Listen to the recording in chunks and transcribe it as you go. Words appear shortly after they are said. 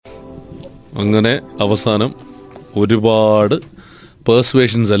അങ്ങനെ അവസാനം ഒരുപാട്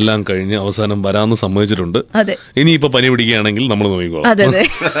പേഴ്സ്വേഷൻസ് എല്ലാം കഴിഞ്ഞ് അവസാനം വരാമെന്ന് സമ്മതിച്ചിട്ടുണ്ട്. ഇനിയിപ്പോ പനി പിടിക്കുകയാണെങ്കിൽ നമ്മൾ നോക്കിക്കോളാം.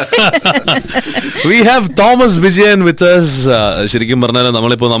 We have Thomas Vijayan with us. ശരിക്കും പറഞ്ഞാൽ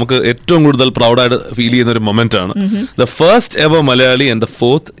നമ്മളിപ്പോ നമുക്ക് ഏറ്റവും കൂടുതൽ പ്രൗഡായിട്ട് ഫീൽ ചെയ്യുന്ന ഒരു മൊമെന്റ് ആണ്. The first ever Malayali and the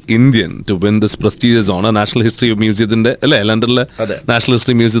fourth Indian two win this prestigious owner. National history മ്യൂസിയത്തിന്റെ അല്ലെ, ലണ്ടനിലെ national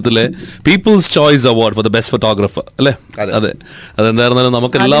history മ്യൂസിയത്തിലെ people's choice award for the best photographer അല്ലെ. അതെ, അതെന്തായിരുന്നാലും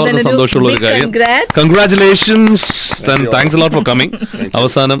നമുക്ക് എല്ലാവർക്കും സന്തോഷമുള്ള ഒരു കാര്യം. Congratulations, thanks a lot for coming.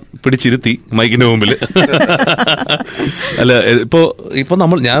 അവസാനം പിടിച്ചിരുത്തി മൈക്കിന്റെ മുമ്പിൽ. അല്ല, ഇപ്പൊ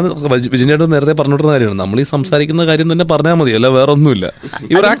ഞാൻ വിജയനോട് നേരത്തെ പറഞ്ഞിട്ടുള്ള കാര്യമാണ്, നമ്മൾ ഈ സംസാരിക്കുന്ന കാര്യം തന്നെ പറഞ്ഞാൽ മതി, അല്ല വേറെ ഒന്നുമില്ല.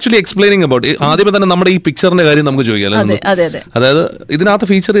 You are actually explaining about. ആദ്യമേ തന്നെ നമ്മുടെ ഈ പിക്ചറിന്റെ കാര്യം നമുക്ക് ചോദിക്കാം. അതായത് ഇതിനകത്ത്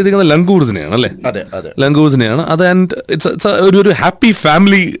ഫീച്ചർ ചെയ്തിരിക്കുന്ന ലങ്കൂർസിനെയാണ് അല്ലെ, ലങ്കൂർസിനെയാണ് അത്. ആൻഡ് ഇറ്റ്സ് ഒരു ഹാപ്പി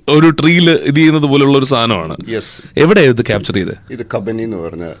ഫാമിലി ഒരു ട്രീയിൽ ഇത് ചെയ്യുന്നത് പോലുള്ള ഒരു സാധനമാണ്. എവിടെയാണ് ഇത് ക്യാപ്ചർ ചെയ്ത്? ഇത് കബനി എന്ന്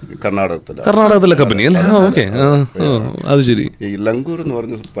പറഞ്ഞ കർണാടകത്തിലെ കബനി അല്ലേ? ഓക്കെ, അത് ശരി. ലങ്കൂർ എന്ന്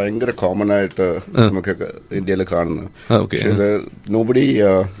പറഞ്ഞ ഭയങ്കര കോമൺ ആയിട്ട് നമുക്ക് ഇന്ത്യയിൽ കാണുന്നത്. Nobody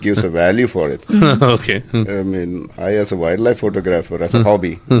gives a value for it. Okay. I mean, as a wildlife photographer, as a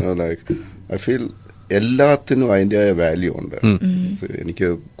hobby, like I feel എല്ലാത്തിനും അതിൻ്റെതായ വാല്യൂ ഉണ്ട്. എനിക്ക്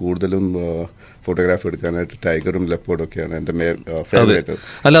കൂടുതലും ഫോട്ടോഗ്രാഫി എടുക്കാനായിട്ട് ടൈഗറും ലെപ്പോർഡും ഒക്കെയാണ് എൻ്റെ ഫേവറേറ്റ്.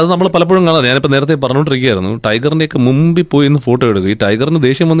 അല്ല, അത് നമ്മൾ പലപ്പോഴും കാണാം. ഞാനിപ്പോൾ നേരത്തെ പറഞ്ഞുകൊണ്ടിരിക്കുകയായിരുന്നു, ടൈഗറിന്റെ ഒക്കെ മുമ്പിൽ പോയി ഇന്ന് ഫോട്ടോ എടുക്കും. ഈ ടൈഗറിന്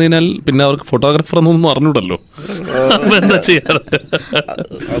ദേഷ്യം വന്നു കഴിഞ്ഞാൽ പിന്നെ അവർക്ക് ഫോട്ടോഗ്രാഫർ എന്നൊന്നും അറിഞ്ഞൂടല്ലോ, എന്താ ചെയ്യാറ്?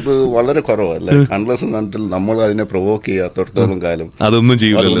 അത് വളരെ കുറവല്ലേ. അൺലെസ് അണ്ടിൽ നമ്മൾ അതിനെ പ്രൊവോക്ക് ചെയ്യാത്തടത്തോളം കാലം അതൊന്നും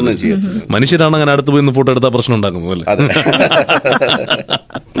ചെയ്യില്ലല്ലോ. മനുഷ്യരാണ് അങ്ങനെ അടുത്ത് പോയി ഫോട്ടോ എടുത്താൽ പ്രശ്നം ഉണ്ടാക്കുന്നത് അല്ലേ.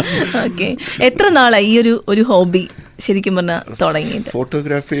 എത്ര നാളായി ഈ ഒരു ഹോബി ശരിക്കും പറഞ്ഞാൽ തുടങ്ങിയിട്ട്?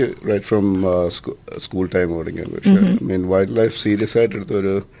 Photography right from school time തുടങ്ങിയത്. പക്ഷേ മീൻ വൈൽഡ് ലൈഫ് സീരിയസ് ആയിട്ട് എടുത്ത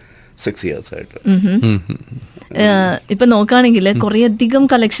ഒരു 6 years ആയിട്ട്. ഇപ്പൊ നോക്കുകയാണെങ്കിൽ കുറേ അധികം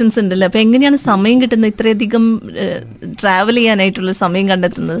കളക്ഷൻസ് ഉണ്ടല്ലോ. അപ്പൊ എങ്ങനെയാണ് സമയം കിട്ടുന്നത്, ഇത്രയധികം ട്രാവൽ ചെയ്യാനായിട്ടുള്ള സമയം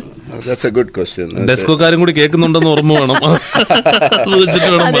കണ്ടെത്തുന്നത്? That's a good question. ഡെസ്കോക്കാരും കൂടി കേൾക്കുന്നുണ്ടെന്ന് ഓർമ്മ വേണം.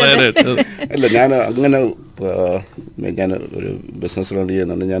 അല്ല, ഞാൻ ഒരു ബിസിനസ് റൺ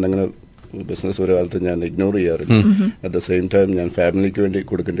ചെയ്യുന്നുണ്ട്. ഞാൻ അങ്ങനെ ബിസിനസ് ഒരു കാലത്ത് ഞാൻ ഇഗ്നോർ ചെയ്യാറില്ല. അറ്റ് ദ സെയിം ടൈം ഞാൻ ഫാമിലിക്ക് വേണ്ടി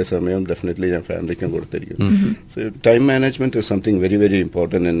കൊടുക്കേണ്ട സമയം ഡെഫിനറ്റ്ലി ഞാൻ ഫാമിലിക്കും കൊടുത്തിരിക്കും. So time management is something very very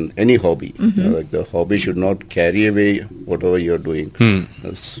important in any hobby. Like the hobby should not carry away what ever you are doing.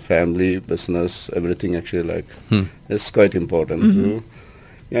 Family, business, everything actually like it's quite important. So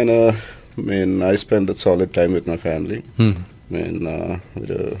ഞാൻ I spend a solid time with my family.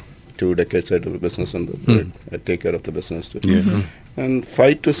 ഒരു 2 decades ആയിട്ട് business ഉണ്ട്. I take care of the business too. And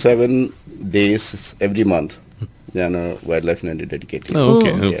 5 to 7 days every month ഞാൻ wild ലൈഫിന് വേണ്ടി dedicate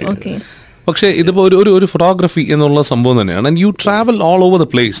ചെയ്യും. പക്ഷേ ഇതിപ്പോൾ ഒരു ഫോട്ടോഗ്രാഫി എന്നുള്ള സംഭവം തന്നെയാണ്. And you travel all over the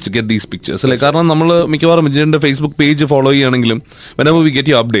place to get these pictures അല്ലേ. കാരണം നമ്മൾ മിക്കവാറും വിജയന്റെ ഫേസ്ബുക്ക് പേജ് ഫോളോ ചെയ്യുകയാണെങ്കിലും whenever we get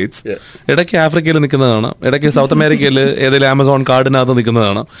your updates, ഇടയ്ക്ക് ആഫ്രിക്കയിൽ നിൽക്കുന്നതാണ്, ഇടയ്ക്ക് സൗത്ത് അമേരിക്കയിൽ ഏതെങ്കിലും ആമസോൺ കാർഡിനകത്ത്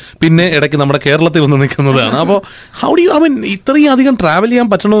നിൽക്കുന്നതാണ്, പിന്നെ ഇടയ്ക്ക് നമ്മുടെ കേരളത്തിൽ വന്ന് നിൽക്കുന്നതാണ്. അപ്പോൾ ഹൗ ഡു യു ഇത്രയും അധികം ട്രാവൽ ചെയ്യാൻ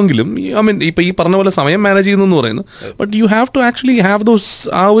പറ്റണമെങ്കിലും ഇപ്പം ഈ പറഞ്ഞ പോലെ സമയം മാനേജ് ചെയ്യുന്നു എന്ന് പറയുന്നത്, but you have to actually have those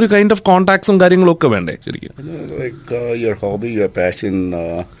ആ ഒരു കൈൻഡ് ഓഫ് കോൺടാക്ട്സും കാര്യങ്ങളും ഒക്കെ വേണ്ടേ ശരിക്കും? Your hobby, your passion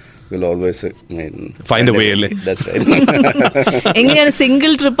will always find a way അല്ലേ. That's right. എങ്ങനെയാണ്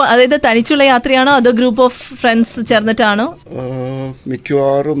സിംഗിൾ ട്രിപ്പ്, അതായത് തനിച്ചുള്ള യാത്രയാണോ അതോ ഗ്രൂപ്പ് ഓഫ് ഫ്രണ്ട്സ് ചേർന്നിട്ടാണോ?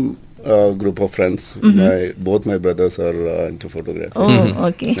 മിക്കവാറും group of friends. Both my brothers are into photography. Oh,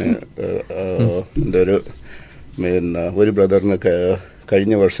 okay. ഒരു ബ്രദറിന്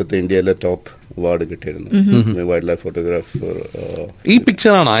കഴിഞ്ഞ വർഷത്തെ ഇന്ത്യയിലെ ടോപ്പ് അവാർഡ് കിട്ടിയിരുന്നു, വൈൽഡ് ലൈഫ് ഫോട്ടോഗ്രാഫർ. ഈ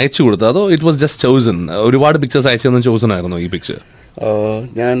പിക്ചർ ആണ് അയച്ചു കൊടുത്തത് അതോ ഇറ്റ് വാസ് ജസ്റ്റ് ചോസൺ? ഒരുപാട് പിക്ചേഴ്സ് അയച്ചെന്ന് ചോസൺ ആയിരുന്നു ഈ പിക്ചർ?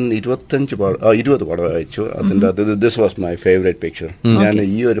 ഞാൻ 20 പടം അയച്ചു. അതിൻ്റെ അത് this was my favourite picture. ഞാൻ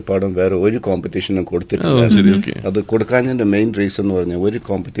ഈ ഒരു പടം വേറെ ഒരു കോമ്പറ്റീഷനും കൊടുത്തിട്ടില്ല. അത് കൊടുക്കാഞ്ഞതിന്റെ മെയിൻ റീസൺ എന്ന് പറഞ്ഞാൽ, ഒരു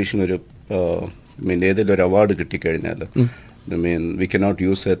കോമ്പറ്റീഷൻ ഒരു ഏതെങ്കിലും ഒരു അവാർഡ് കിട്ടിക്കഴിഞ്ഞാൽ we cannot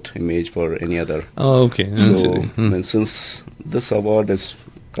use that image for any other. Okay. So since this award is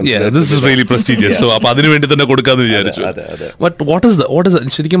this is really prestigious, so appo adinu vendi thanne kodukanu vicharichu. But what is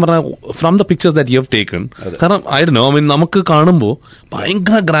sherikum parna from the pictures that you have taken, karanam I don't know, namukku കാണുമ്പോൾ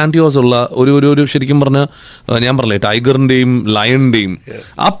ഭയങ്കര grandiose ഉള്ള ഒരു ശരിക്കും പറഞ്ഞ ഞാൻ പറഞ്ഞില്ലേ ടൈഗറിന്റെയും ലയണിന്റെയും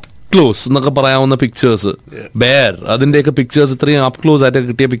up close എന്നൊക്കെ പറയാവുന്ന പിക്ചേഴ്സ്, ബെയർ, അതിന്റെയൊക്കെ പിക്ചേഴ്സ് ഇത്രയും അപ്പ് ക്ലോസ് ആയിട്ട്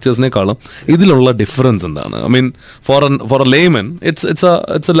കിട്ടിയ പിക്ചേഴ്സിനേക്കാളും ഇതിലുള്ള ഡിഫറൻസ് എന്താണ്? For a layman it's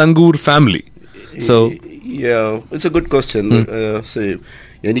a langur family. So it's a good question.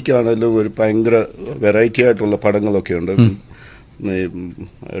 എനിക്കാണെങ്കിലും ഒരു ഭയങ്കര വെറൈറ്റി ആയിട്ടുള്ള പടങ്ങളൊക്കെ ഉണ്ട്.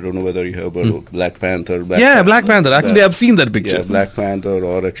 I don't know whether you have heard of Black Panther. Black Panther. Actually, I've seen that picture. Yeah, Black Panther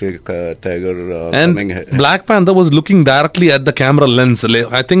or actually Tiger. And Black Panther was looking directly at the camera lens.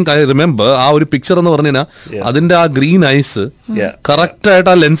 I think I remember ആ ഒരു picture എന്ന് പറഞ്ഞാൽ അതിന്റെ ആ green ice correct ആയിട്ട്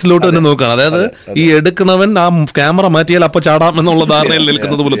ആ ലെൻസിലോട്ട് തന്നെ നോക്കുകയാണ്. അതായത് ഈ എടുക്കണവൻ ആ ക്യാമറ മാറ്റിയാൽ അപ്പൊ ചാടാം എന്നുള്ള ധാരണയിൽ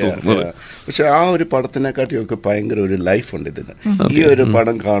നിൽക്കുന്നത് പോലെ തോന്നുന്നു. പക്ഷെ ആ ഒരു പടത്തിനെക്കാട്ടിയൊക്കെ ഭയങ്കര ഒരു ലൈഫ് ഉണ്ട് ഇതിന്. ഈ ഒരു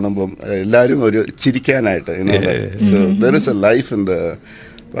പടം കാണുമ്പം എല്ലാവരും ഒരു ചിരിക്കാനായിട്ട് there is a life in the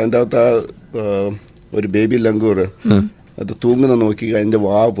അതിൻ്റെ അകത്ത് ഒരു ബേബി ലങ്കൂർ അത് തൂങ്ങുന്ന നോക്കി അതിന്റെ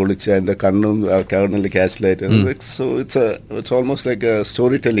വാ പൊളിച്ച് അതിന്റെ കണ്ണും കണ്ണിൽ catch light. So it's almost like a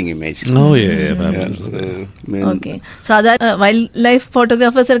story telling image. സാധാരണ വൈൽഡ് ലൈഫ്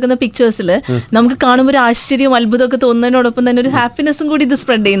ഫോട്ടോഗ്രാഫേഴ്സ് എടുക്കുന്ന പിക്ചേഴ്സിൽ നമുക്ക് കാണുമ്പോൾ ഒരു ആശ്ചര്യം അത്ഭുതമൊക്കെ തോന്നുന്നതിനോടൊപ്പം തന്നെ ഒരു ഹാപ്പിനെസ്സും കൂടി ഇത്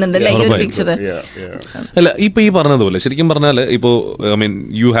സ്പ്രെഡ് ചെയ്യുന്നുണ്ടല്ലേ ഈ ഒരു പിക്ചർ. അല്ല, ഇപ്പൊ ഈ പറഞ്ഞതുപോലെ ശരിക്കും പറഞ്ഞാൽ ഇപ്പോ I mean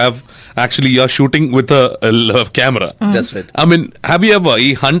you have actually you are shooting with camera. I mean have you ever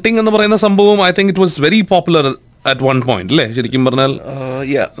ഈ ഹണ്ടിങ് എന്ന് പറയുന്ന സംഭവം I think it was very popular at one point അല്ലേ ശരിക്കും പറഞ്ഞാൽ?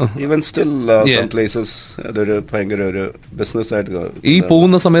 even still some places അതൊരു ഭയങ്കര ഒരു ബിസിനസ് ആയിട്ട് ഈ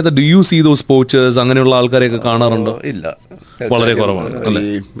പോകുന്ന സമയത്ത് do you see those poachers അങ്ങനെയുള്ള ആൾക്കാരെയൊക്കെ കാണാറുണ്ടോ? ഇല്ല, വളരെ കുറവാണ്.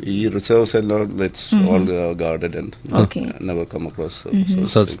 ഈ റിസർവ്സ് എല്ലാം it's all guarded and never come across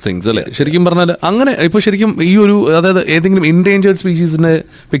such things അല്ലേ ശരിക്കും പറഞ്ഞാൽ? അങ്ങനെ ഇപ്പൊ ശരിക്കും ഈ ഒരു അതായത് ഏതെങ്കിലും എൻഡേഞ്ചേർഡ് സ്പീഷീസിന്റെ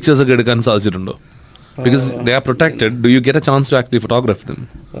പിക്ചേഴ്സ് ഒക്കെ എടുക്കാൻ സാധിച്ചിട്ടുണ്ടോ? Because they are protected, do you get a chance to actually photograph them?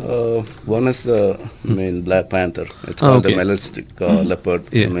 One is the Black Panther. It's called the mellistic leopard.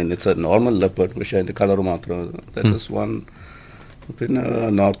 I mean, it's a normal leopard, which is the color matram. That is one. പിന്നെ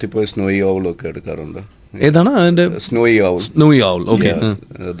നോർത്തിൽ പോയി snowy owl ഒക്കെ എടുക്കാറുണ്ട്. ഏതാണ് അതിന്റെ? Snowy owl. Snowy owl, okay.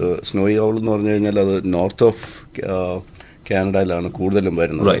 അത് snowy owl എന്ന് പറഞ്ഞു കഴിഞ്ഞാൽ അത് നോർത്ത് ഓഫ് കാനഡയിലാണ് കൂടുതലും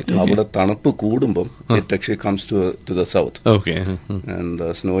വരുന്നത്. അവിടെ തണുപ്പ് കൂടുമ്പം it actually comes to the south. And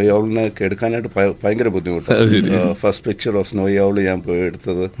snowy ഔളിനെ എടുക്കാനായിട്ട് ഭയങ്കര ബുദ്ധിമുട്ടാണ്. First picture of snowy owl ഞാൻ പോയി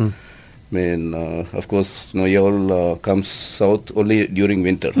എടുത്തത് of course snowy owl comes south only during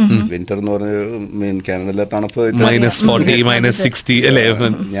winter. Winter എന്ന് പറഞ്ഞ കാനഡയിലെ തണുപ്പ് -40 -60 അല്ലേ?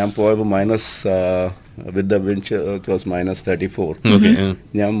 ഞാൻ പോയപ്പോൾ with the winter it was -34.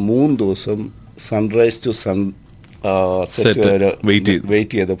 ഞാൻ 3 ദിവസം സൺറൈസ് ടു സൺ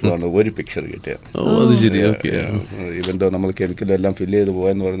വെയിറ്റ് ചെയ്തപ്പോഴാണ് ഒരു പിക്ചർ കിട്ടിയത്. ഈവൻ ദോ നമ്മൾ കെമിക്കൽ എല്ലാം ഫില്ല് ചെയ്ത്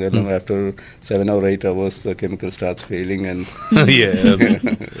പോയെന്ന് പറഞ്ഞാലും after 7 or 8 hours the chemical starts failing and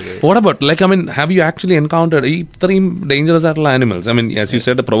what about like I mean have you actually encountered ഇത്രയും ഡേഞ്ചറസ് ആയിട്ടുള്ള animals? I mean as you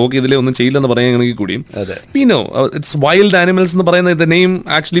said provoke ചെയ്തില്ലേ ഒന്നും ചെയ്യില്ലെന്ന് പറയുകയാണെങ്കിൽ കൂടിയും പിന്നെ ഇറ്റ്സ് വൈൽഡ് ആനിമൽസ് എന്ന് പറയുന്ന the name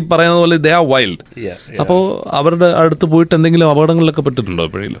actually പറയുന്നത് പോലെ they are wild. അപ്പോ അവരുടെ അടുത്ത് പോയിട്ട് എന്തെങ്കിലും അപകടങ്ങളിലൊക്കെ പെട്ടിട്ടുണ്ടോ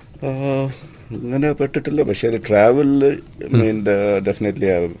എപ്പോഴെങ്കിലും? അങ്ങനെ പെട്ടിട്ടില്ല, പക്ഷേ ട്രാവലിൽ definitely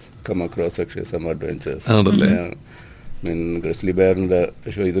I have come across actually some adventures. Grizzly ബെയറിന്റെ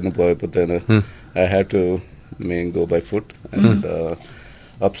ഇതിന് പോയപ്പോഴത്തേന് I have to go by foot and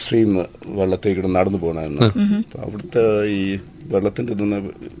upstream വെള്ളത്തേക്ക് നടന്നു പോകണമായിരുന്നു. അപ്പം അവിടുത്തെ ഈ വെള്ളത്തിൻ്റെ ഇതൊന്ന്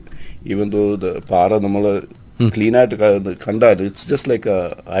ഈവൻ ദോ പാറ നമ്മൾ ക്ലീൻ ആയിട്ട് കണ്ടാൽ ഇറ്റ്സ് ജസ്റ്റ് ലൈക്ക്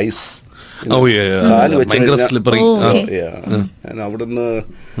ഐസ്. കാല് വെച്ച് അവിടുന്ന്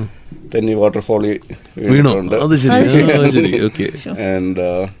തന്നെ വാട്ടർഫോളിൽ വീണിട്ടുണ്ട്. And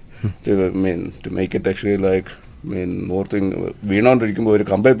to make it actually like more thing വീണോണ്ടിരിക്കുമ്പോൾ ഒരു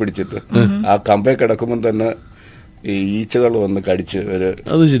കമ്പെ പിടിച്ചിട്ട് ആ കമ്പെ കിടക്കുമ്പോൾ തന്നെ ഈ ഈച്ചകൾ വന്ന് കടിച്ച് ഒരു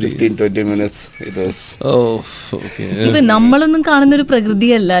 15-20 minutes. ഇപ്പൊ നമ്മളൊന്നും കാണുന്ന ഒരു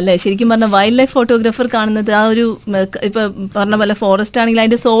പ്രകൃതിയല്ല അല്ലെ ശരിക്കും പറഞ്ഞ വൈൽഡ് ലൈഫ് ഫോട്ടോഗ്രാഫർ കാണുന്നത് ആ ഒരു ഇപ്പൊ പറഞ്ഞ പോലെ ഫോറസ്റ്റ് ആണെങ്കിൽ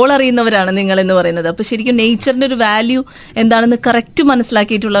അതിന്റെ സോൾ അറിയുന്നവരാണ് നിങ്ങൾ എന്ന് പറയുന്നത്. അപ്പൊ ശരിക്കും നേച്ചറിന്റെ ഒരു വാല്യൂ എന്താണെന്ന് കറക്റ്റ്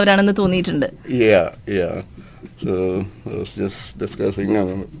മനസ്സിലാക്കിയിട്ടുള്ളവരാണെന്ന് തോന്നിയിട്ടുണ്ട്. So I was just discussing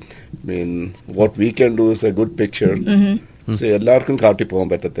what we can do is a good picture. എല്ലാവർക്കും കാട്ടിപ്പോകാൻ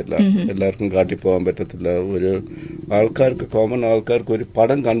പറ്റത്തില്ല. ഒരു ആൾക്കാർക്ക് കോമൺ ആൾക്കാർക്ക് ഒരു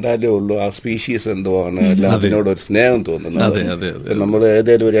പടം കണ്ടാലേ ഉള്ളൂ ആ സ്പീഷീസ് എന്തോ ആണ് അതിനോട് ഒരു സ്നേഹം തോന്നുന്നത്. നമ്മൾ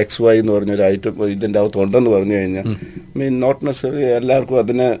ഏതെങ്കിലും ഒരു XY എന്ന് പറഞ്ഞൊരു ഐറ്റം ഇതിന്റെ അകത്ത് ഉണ്ടെന്ന് പറഞ്ഞു കഴിഞ്ഞാൽ നോട്ട് നെസസറി എല്ലാവർക്കും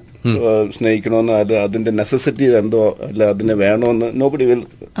അതിനെ സ്നേഹിക്കണമെന്ന് അതിന്റെ നെസസിറ്റി എന്തോ അല്ല അതിനെ വേണമെന്ന് nobody will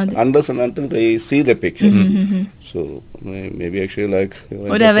understand until they see the picture. So maybe actually like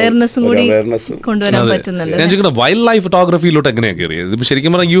ഒരു അവയർനെസ്സും കൂടി കൊണ്ടുവരാൻ പറ്റുന്നുണ്ട്. ഞാൻ ചോദിക്കുന്നത് വൈൽഡ് ലൈഫ് ഫോട്ടോഗ്രാഫിയിലോട്ട് എങ്ങനെയാണ് കയറിയത്? ഇപ്പൊ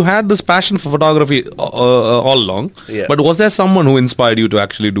ശരിക്കും പറഞ്ഞാൽ you had this passion for photography all along, but was there someone who inspired you to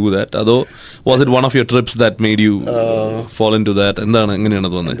actually do that? Although was it one of your trips that made you fall into that? എന്താണ്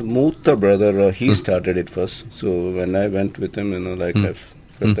എങ്ങനെയാണ് തോന്നുന്നത്? മൂത്ത brother he started it first, so when I went with him, like I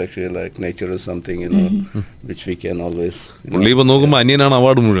felt actually like nature is something, you know, which we can always. പുള്ളി ഇപ്പൊ നോക്കുമ്പോ അന്യനാണ്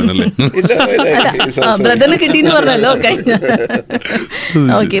award മുഴുവൻ അല്ലേ? ബ്രദറിന് കിട്ടിയെന്ന് പറഞ്ഞല്ലോ കഴിഞ്ഞ.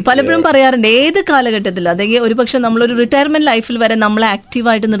 ഓക്കെ, പലപ്പോഴും പറയാറുണ്ട് ഏത് കാലഘട്ടത്തിൽ, അതായത് ഒരുപക്ഷെ നമ്മളൊരു റിട്ടയർമെന്റ് ലൈഫിൽ വരെ നമ്മളെ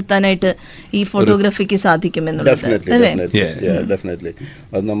ആക്റ്റീവായിട്ട് നിർത്താനായിട്ട് ഈ ഫോട്ടോഗ്രാഫിക്ക് സാധിക്കുമെന്നുള്ളത്. ഡെഫിനറ്റ്ലി.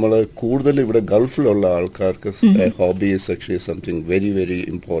 അത് നമ്മൾ കൂടുതൽ ഇവിടെ ഗൾഫിലുള്ള ആൾക്കാർക്ക് hobby is actually something very very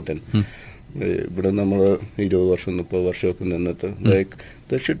important. ഇവിടെ നമ്മൾ 20 വർഷം 30 വർഷമൊക്കെ നിന്നിട്ട് like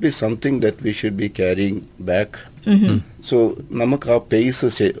there should be something that we should be carrying back. So നമുക്ക് ആ പേസ്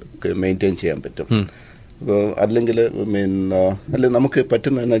മെയിൻറ്റെയിൻ ചെയ്യാൻ പറ്റും. അപ്പോൾ അല്ലെങ്കിൽ അല്ലെ നമുക്ക്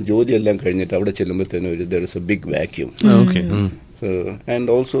പറ്റുന്ന ജോലിയെല്ലാം കഴിഞ്ഞിട്ട് അവിടെ ചെല്ലുമ്പോഴത്തേനും there is a big vacuum. And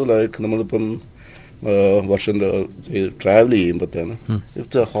also like നമ്മളിപ്പം വർഷം ട്രാവൽ ചെയ്യുമ്പോഴത്തേന് if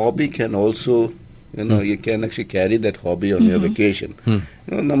the hobby can also, you know, you can actually carry that hobby on your vacation.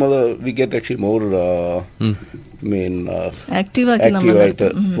 You know, we get actually more ആക്റ്റീവായിട്ട്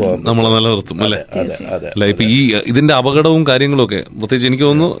നമ്മളെ നിലനിർത്തും അല്ലെ? അല്ല, ഇപ്പൊ ഈ ഇതിന്റെ അപകടവും കാര്യങ്ങളും ഒക്കെ പ്രത്യേകിച്ച് എനിക്ക്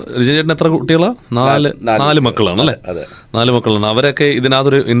തോന്നുന്നു വിജയൻ എത്ര കുട്ടികളാ? 4 മക്കളാണ് അല്ലെ? 4 മക്കളാണ്. അവരൊക്കെ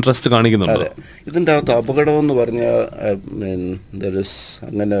ഇതിനകത്തൊരു ഇൻട്രസ്റ്റ് കാണിക്കുന്നുണ്ട്. ഇതിന്റെ അകത്ത് അപകടം എന്ന് പറഞ്ഞാൽ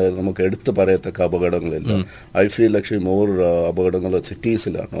അങ്ങനെ നമുക്ക് എടുത്തു പറയത്തക്ക അപകടങ്ങളില്ല. ഐ ഫീൽ ആക്ച്വലി മോർ അപകടങ്ങൾ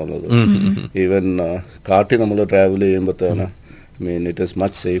സിറ്റീസിലാണ് ഉള്ളത്. ഈവൻ കാട്ടിൽ നമ്മൾ ട്രാവൽ ചെയ്യുമ്പോഴത്തേന് it is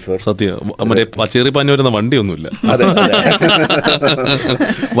much safer. സത്യം, മറ്റേ പച്ചേറി പാഞ്ഞു വരുന്ന വണ്ടിയൊന്നുമില്ല.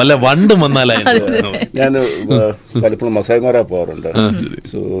 വല്ല വണ്ടും വന്നാലായിരുന്നു. ഞാൻ പലപ്പോഴും മസായ്മറ പോകാറുണ്ട്.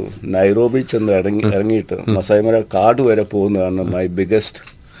 സോ നൈറോബി ചെന്ന് ഇറങ്ങിയിട്ട് മസായ്മറ കാട് വരെ പോകുന്നതാണ് മൈ ബിഗസ്റ്റ്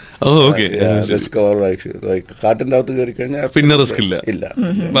കാട്ടിന്റെ അകത്ത് കയറി കഴിഞ്ഞാൽ പിന്നെ റിസ്ക് ഇല്ല.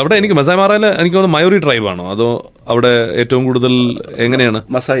 അവിടെ എനിക്ക് മസായ്മാറയില് എനിക്ക് തോന്നുന്നു മയൂരി ട്രൈബ് ആണോ അതോ അവിടെ ഏറ്റവും കൂടുതൽ എങ്ങനെയാണ്?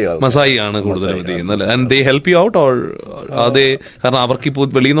 മസായി ആണ് കൂടുതൽ ചെയ്യുന്നത്. And they help you out or അതെ? കാരണം അവർക്ക് ഇപ്പോൾ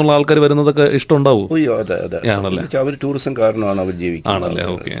വെളിയിൽ നിന്നുള്ള ആൾക്കാർ വരുന്നതൊക്കെ ഇഷ്ടം ഉണ്ടാവും. ആണല്ലേ? അവർ ടൂറിസം കാരണമാണ് അവർ ജീവിക്കുന്നത്. ആണല്ലേ?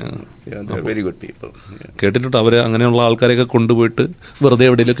 ഓക്കെ. Very good people. കേട്ടിട്ടുണ്ട് അവര് അങ്ങനെയുള്ള ആൾക്കാരെയൊക്കെ കൊണ്ടുപോയിട്ട് വെറുതെ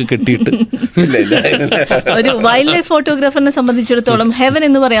എവിടെയൊക്കെ കെട്ടിയിട്ട്. ഒരു വൈൽഡ് ലൈഫ് ഫോട്ടോഗ്രാഫറിനെ സംബന്ധിച്ചിടത്തോളം ഹെവൻ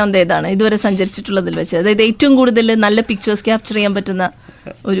എന്ന് പറയാവുന്നത് ഏതാണ് ഇതുവരെ സഞ്ചരിച്ചിട്ടുള്ളതിൽ വെച്ച്? അതായത് ഏറ്റവും കൂടുതൽ നല്ല പിക്ചേഴ്സ് ക്യാപ്ചർ ചെയ്യാൻ പറ്റുന്ന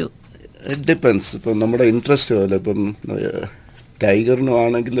ഒരു ഡിപ്പെൻസ്. ഇപ്പം നമ്മുടെ ഇൻട്രസ്റ്റ് പോലെ. ഇപ്പം ടൈഗറിനും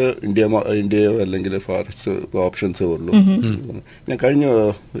ആണെങ്കിൽ ഇന്ത്യയോ അല്ലെങ്കിൽ ഫോറസ്റ്റ് ഓപ്ഷൻസേ ഉള്ളൂ. ഞാൻ കഴിഞ്ഞ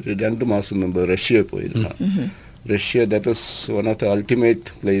ഒരു 2 മാസം മുമ്പ് റഷ്യയിൽ പോയിരുന്നു. Russia, that is one of the ultimate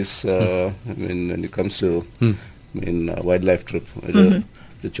place when it comes to wildlife trip.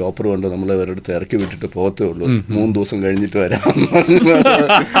 ഒരു ചോപ്പർ കൊണ്ട് നമ്മളെ അവരുടെ അടുത്ത് ഇറക്കി വിട്ടിട്ട് പോകത്തേ ഉള്ളൂ. 3 ദിവസം കഴിഞ്ഞിട്ട് വരാം.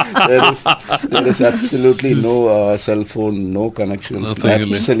 There is absolutely no cell phone, no connections,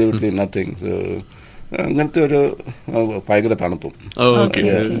 absolutely nothing. So അങ്ങനത്തെ ഒരു ഭയങ്കര തണുപ്പും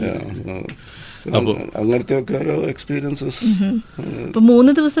അങ്ങനത്തെ ഒക്കെ ഓരോ എക്സ്പീരിയൻസസ്.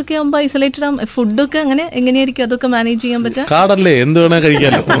 3 ദിവസമൊക്കെ ആകുമ്പോ ഐസൊലേറ്റഡ് ആകും. ഫുഡൊക്കെ എങ്ങനെയായിരിക്കും അതൊക്കെ മാനേജ് ചെയ്യാൻ പറ്റുക? കാടല്ലേ, എന്ത് വേണേ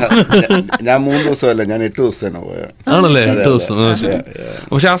കഴിക്കാലോ. ഞാൻ 3 ദിവസമല്ല, ഞാൻ 8 ദിവസമാണ് പോയത്. ആണല്ലേ? 8 ദിവസം.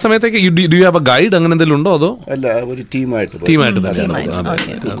 പക്ഷെ ആ സമയത്തേക്ക് do you have A guide അങ്ങനെ എന്തെങ്കിലും ഉണ്ടോ അതോ? അല്ല, ഒരു ടീമായിട്ട്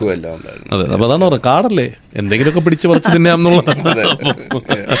കുക്കും എല്ലാം ഉണ്ടായിരുന്നു. അതെ, അപ്പൊ അതാണ് പറഞ്ഞത്, കാടല്ലേ എന്തെങ്കിലുമൊക്കെ പിടിച്ച് പറിച്ച് തിന്നാന്നുള്ളതാണ്.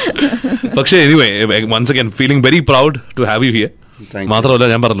 പക്ഷേ anyway once again feeling very proud to have you here. മാത്രമല്ല,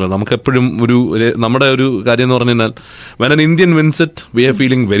 ഞാൻ പറഞ്ഞല്ലോ, നമുക്ക് എപ്പോഴും നമ്മുടെ ഒരു കാര്യം എന്ന് പറഞ്ഞു കഴിഞ്ഞാൽ when an Indian wins it we are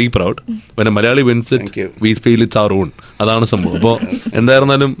feeling very proud, when a Malayali wins it we feel it's our own. അതാണ് സംഭവം. അപ്പോൾ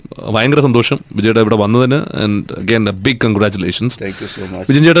എന്തായിരുന്നാലും ഭയങ്കര സന്തോഷം വിജയുടെ ഇവിടെ വന്നതിന്. And again a big congratulations.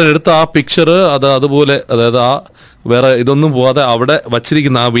 Vijayan ചേട്ടൻ എടുത്ത ആ പിക്ചർ അതുപോലെ, അതായത് ആ വേറെ ഇതൊന്നും പോവാതെ അവിടെ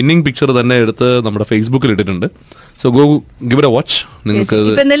വച്ചിരിക്കുന്ന ആ വിന്നിംഗ് പിക്ചർ തന്നെ എടുത്ത് നമ്മുടെ ഫേസ്ബുക്കിൽ ഇട്ടിട്ടുണ്ട്. So go give it a watch. നിങ്ങൾക്ക്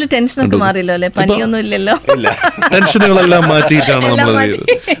ടെൻഷനുകളെല്ലാം മാറ്റിയിട്ടാണ് നമ്മൾ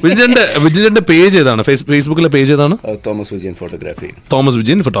വിജയന്റെ പേജ് ഏതാണ്? ഫേസ്ബുക്കിലെ പേജ് ഏതാണ്? തോമസ് വിജയൻ ഫോട്ടോഗ്രാഫി. തോമസ്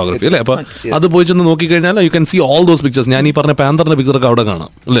വിജയൻ ഫോട്ടോഗ്രാഫി അല്ലേ? അപ്പൊ അത് പോയി ചെന്ന് നോക്കിക്കഴിഞ്ഞാൽ you can see all those pictures. ഞാൻ ഈ പറഞ്ഞ പാന്തറിന്റെ പിക്ചറൊക്കെ അവിടെ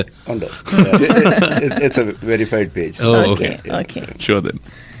കാണാം അല്ലേ?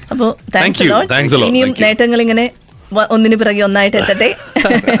 ഇനിയും നേട്ടങ്ങൾ ഇങ്ങനെ ഒന്നിനു പിറകെ ഒന്നായിട്ട് എത്തട്ടെ.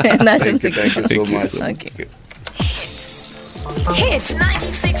 Hit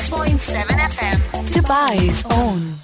 96.7 FM. Dubai's own.